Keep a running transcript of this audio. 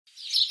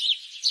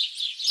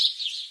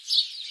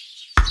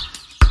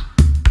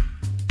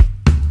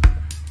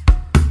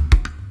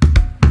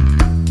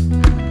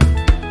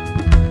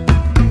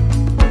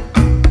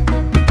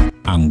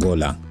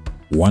Angola,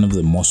 one of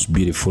the most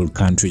beautiful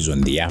countries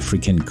on the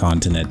African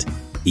continent,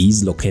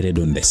 is located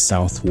on the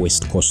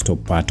southwest coastal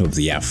part of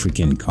the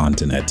African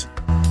continent.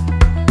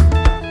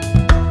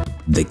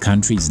 The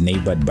country is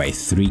neighbored by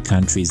 3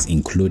 countries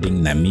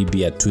including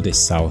Namibia to the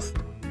south,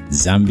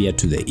 Zambia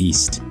to the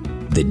east,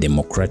 the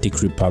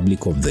Democratic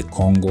Republic of the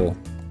Congo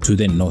to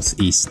the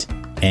northeast,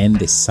 and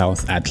the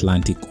South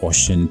Atlantic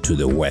Ocean to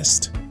the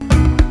west.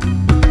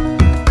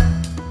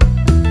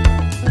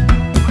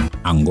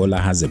 Angola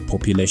has a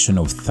population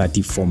of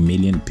 34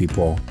 million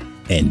people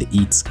and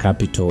its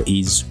capital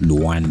is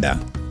Luanda.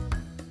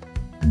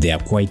 There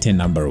are quite a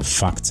number of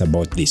facts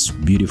about this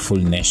beautiful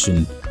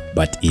nation,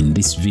 but in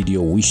this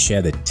video we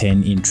share the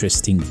 10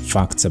 interesting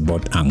facts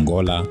about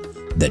Angola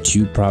that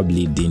you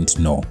probably didn't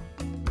know.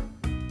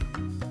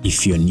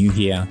 If you're new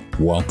here,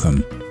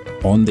 welcome.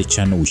 On the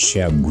channel we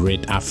share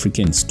great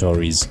African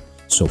stories,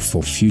 so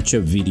for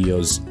future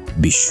videos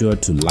be sure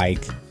to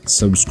like,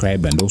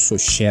 subscribe and also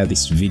share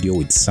this video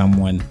with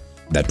someone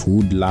that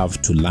would love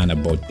to learn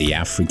about the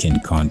African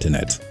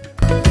continent.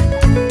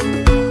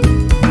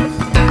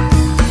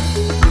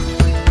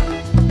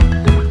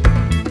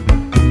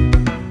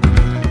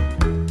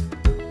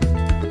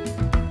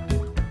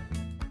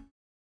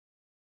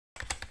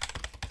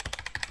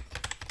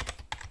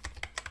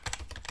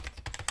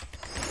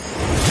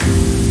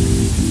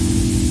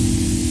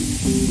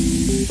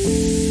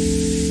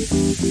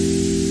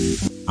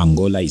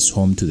 Angola is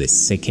home to the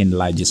second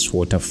largest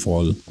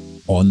waterfall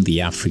on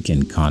the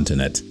African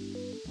continent.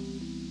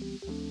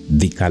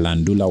 The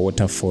Calandula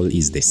waterfall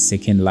is the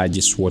second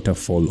largest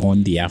waterfall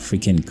on the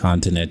African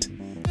continent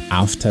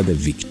after the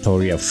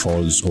Victoria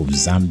Falls of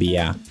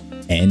Zambia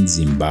and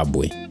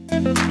Zimbabwe.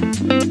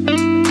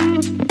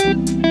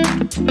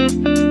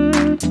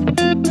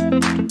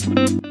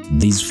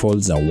 These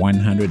falls are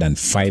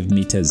 105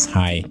 meters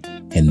high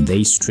and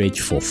they stretch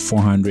for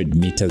 400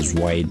 meters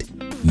wide,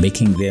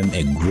 making them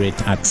a great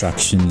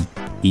attraction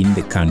in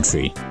the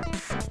country.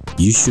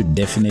 You should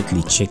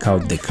definitely check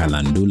out the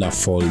Calandula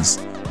Falls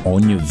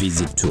on your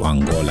visit to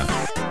Angola.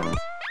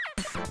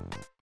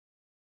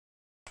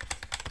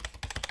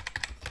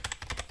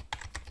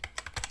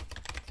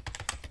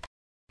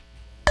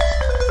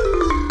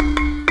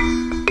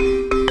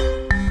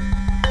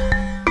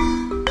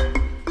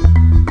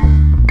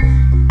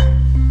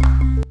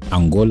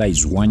 Angola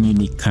is one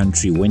unique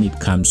country when it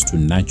comes to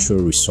natural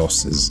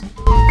resources.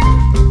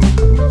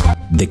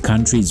 The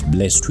country is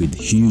blessed with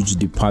huge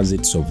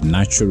deposits of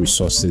natural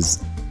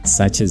resources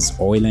such as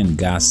oil and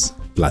gas,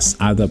 plus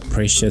other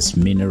precious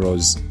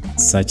minerals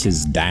such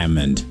as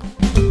diamond.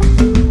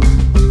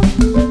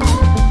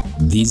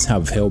 These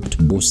have helped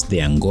boost the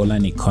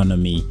Angolan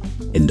economy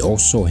and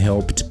also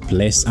helped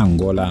place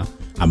Angola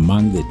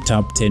among the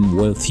top 10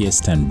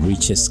 wealthiest and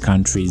richest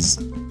countries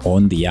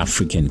on the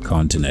African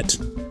continent.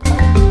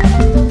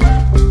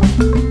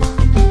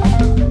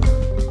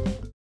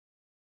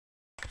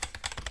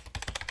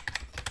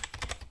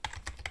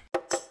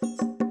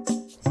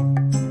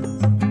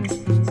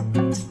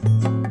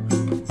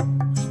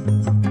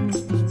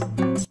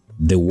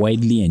 The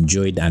widely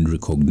enjoyed and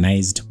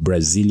recognized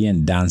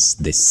Brazilian dance,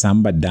 the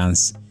samba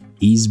dance,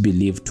 is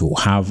believed to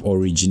have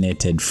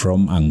originated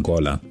from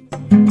Angola.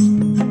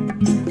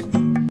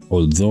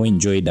 Although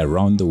enjoyed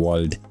around the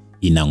world,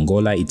 in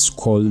Angola it's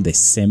called the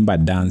samba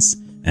dance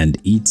and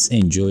it's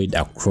enjoyed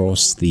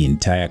across the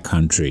entire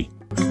country.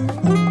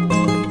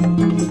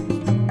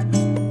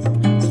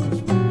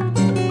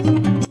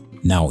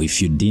 Now,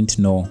 if you didn't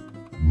know,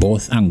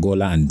 both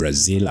Angola and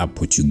Brazil are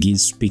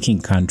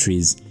Portuguese-speaking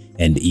countries,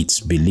 and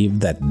it's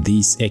believed that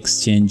this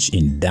exchange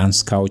in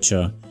dance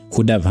culture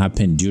could have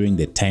happened during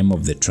the time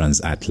of the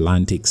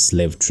transatlantic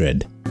slave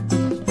trade.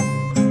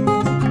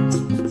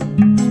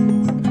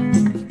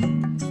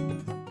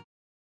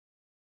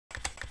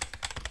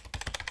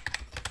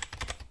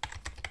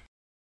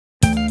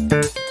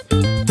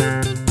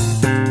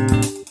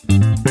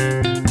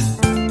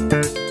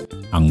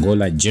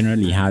 Angola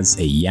generally has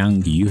a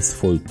young,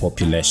 youthful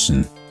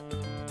population.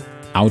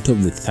 Out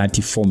of the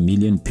 34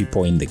 million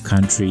people in the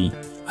country,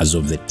 as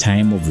of the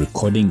time of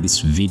recording this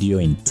video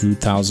in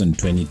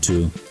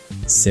 2022,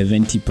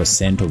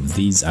 70% of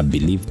these are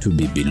believed to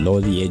be below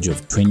the age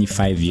of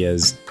 25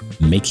 years,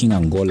 making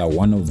Angola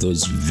one of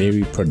those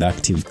very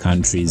productive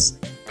countries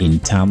in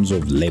terms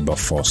of labor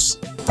force.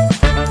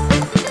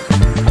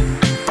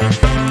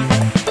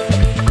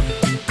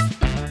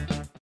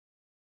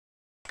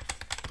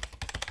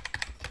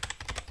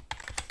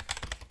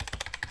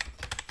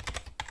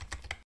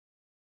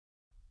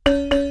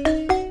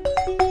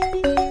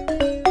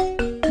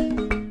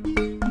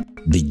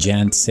 The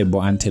giant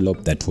sable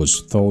antelope that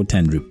was thought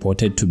and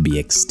reported to be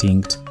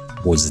extinct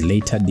was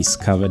later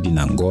discovered in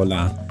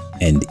Angola,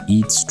 and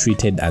it's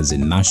treated as a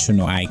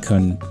national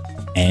icon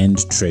and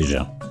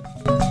treasure.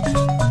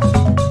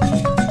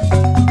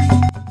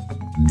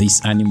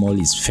 This animal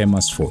is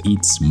famous for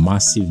its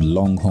massive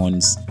long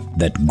horns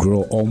that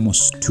grow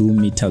almost 2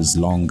 meters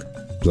long,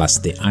 plus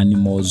the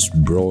animal's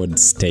broad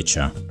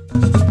stature.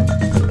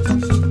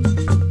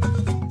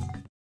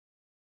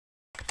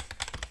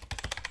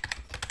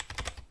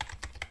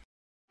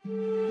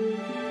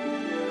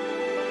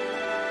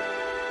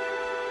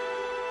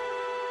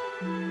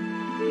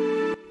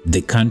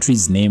 The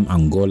country's name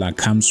Angola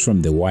comes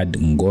from the word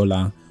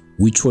Ngola,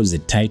 which was a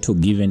title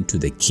given to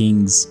the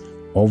kings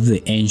of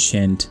the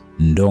ancient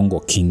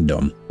Ndongo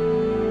kingdom.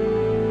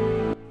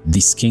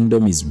 This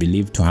kingdom is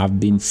believed to have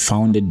been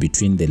founded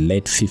between the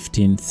late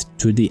 15th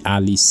to the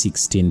early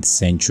 16th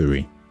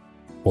century,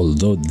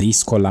 although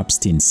this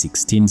collapsed in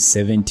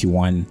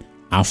 1671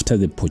 after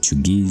the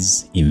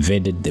Portuguese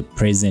invaded the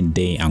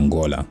present-day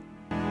Angola.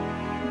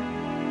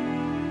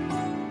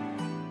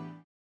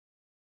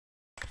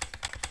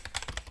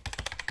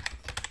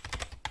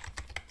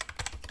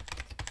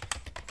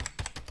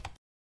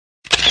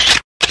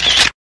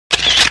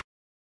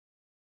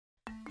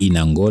 In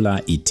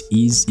Angola, it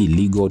is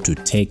illegal to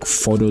take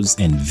photos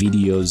and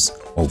videos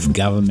of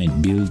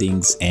government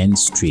buildings and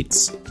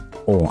streets.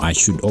 Or I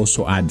should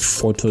also add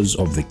photos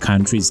of the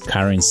country's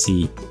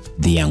currency,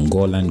 the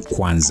Angolan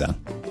kwanza.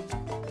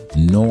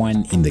 No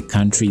one in the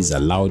country is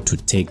allowed to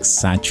take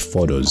such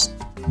photos,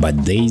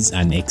 but there is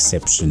an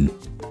exception.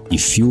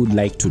 If you would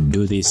like to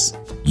do this,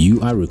 you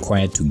are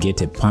required to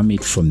get a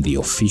permit from the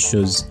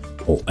officials,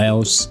 or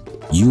else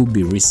you'll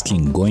be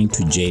risking going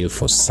to jail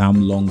for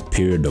some long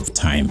period of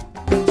time.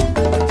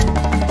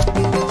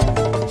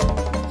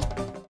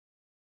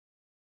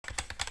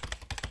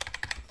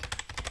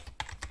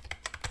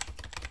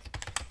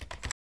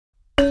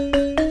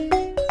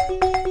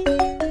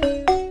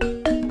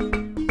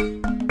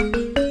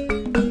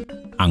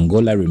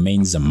 Angola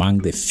remains among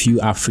the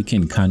few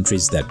African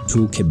countries that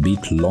took a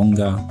bit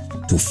longer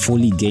to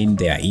fully gain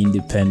their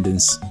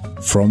independence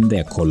from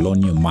their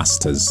colonial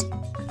masters.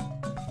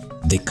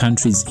 The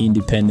country's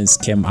independence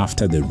came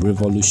after the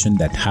revolution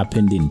that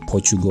happened in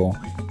Portugal,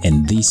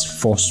 and this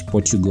forced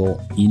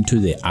Portugal into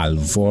the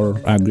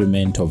Alvor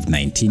Agreement of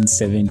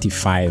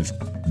 1975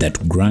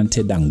 that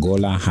granted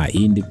Angola her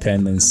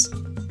independence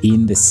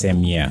in the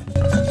same year.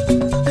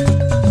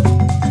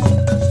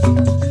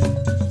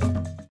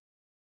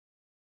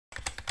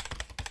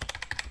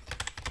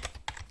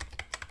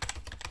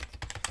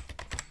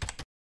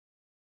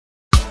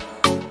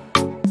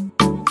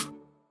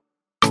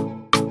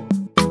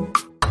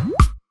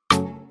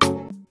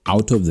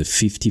 Out of the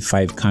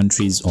 55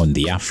 countries on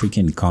the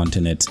African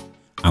continent,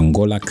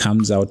 Angola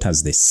comes out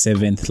as the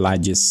 7th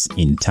largest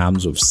in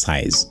terms of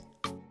size.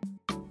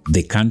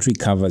 The country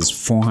covers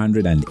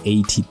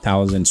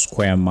 480,000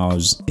 square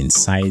miles in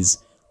size,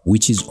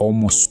 which is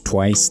almost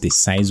twice the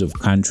size of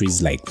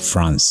countries like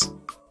France.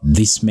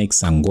 This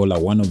makes Angola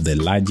one of the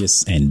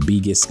largest and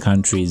biggest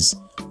countries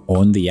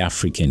on the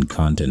African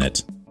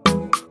continent.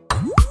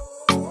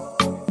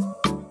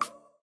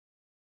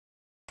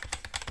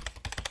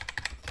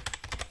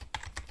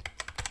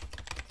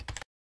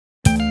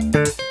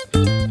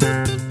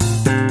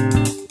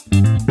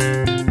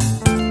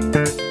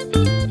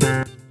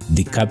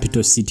 The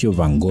capital city of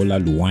Angola,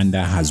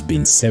 Luanda, has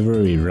been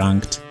severally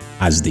ranked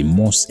as the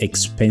most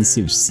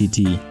expensive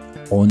city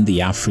on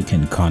the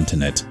African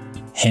continent,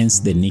 hence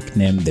the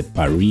nickname the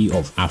Paris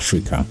of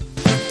Africa.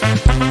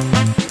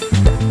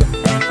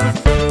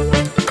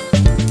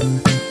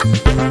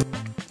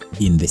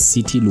 In the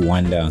city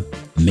Luanda,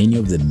 many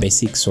of the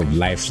basics of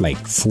life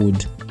like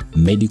food,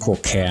 medical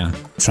care,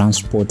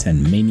 transport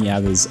and many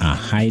others are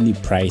highly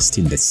priced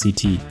in the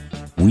city,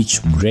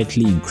 which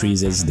greatly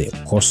increases the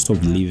cost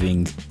of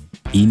living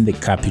in the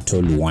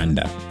capital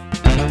Luanda.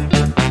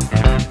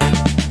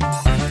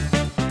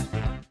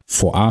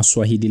 For our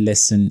Swahili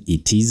lesson,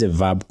 it is a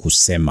verb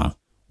kusema,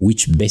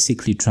 which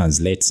basically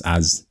translates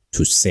as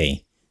to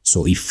say.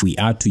 So if we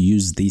are to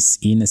use this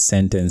in a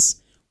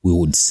sentence, we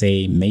would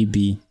say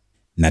maybe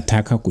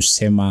nataka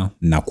kusema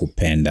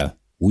nakupenda,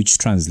 which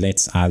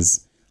translates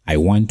as I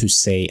want to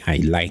say I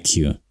like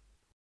you.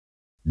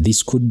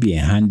 This could be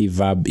a handy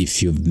verb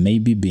if you've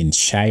maybe been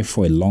shy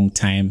for a long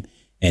time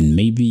and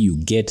maybe you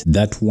get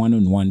that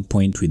one-on-one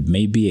point with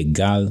maybe a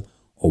girl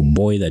or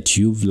boy that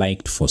you've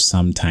liked for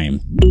some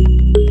time.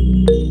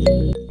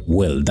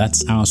 Well,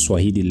 that's our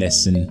Swahili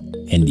lesson,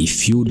 and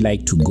if you'd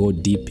like to go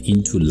deep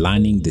into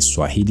learning the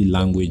Swahili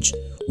language,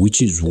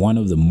 which is one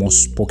of the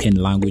most spoken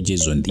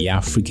languages on the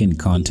African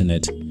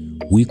continent,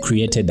 we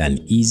created an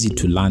easy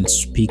to learn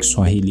Speak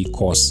Swahili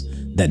course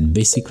that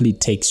basically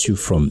takes you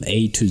from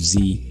A to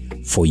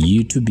Z for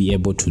you to be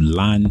able to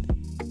learn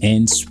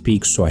and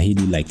speak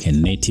Swahili like a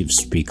native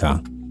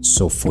speaker.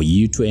 So for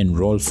you to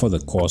enroll for the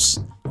course,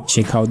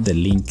 check out the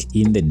link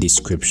in the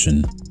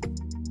description.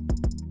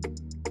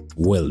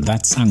 Well,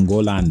 that's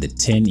Angola and the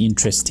 10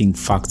 interesting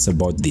facts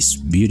about this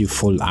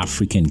beautiful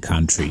African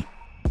country.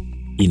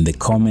 In the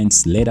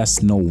comments, let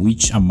us know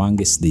which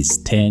amongst these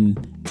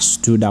 10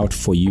 stood out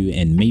for you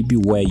and maybe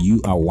where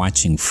you are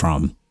watching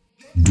from.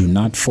 Do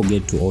not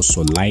forget to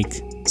also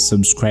like,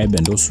 subscribe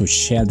and also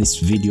share this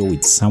video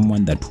with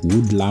someone that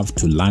would love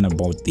to learn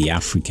about the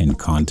African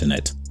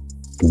continent.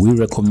 We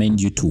recommend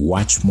you to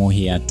watch more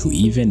here to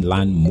even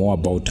learn more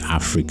about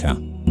Africa.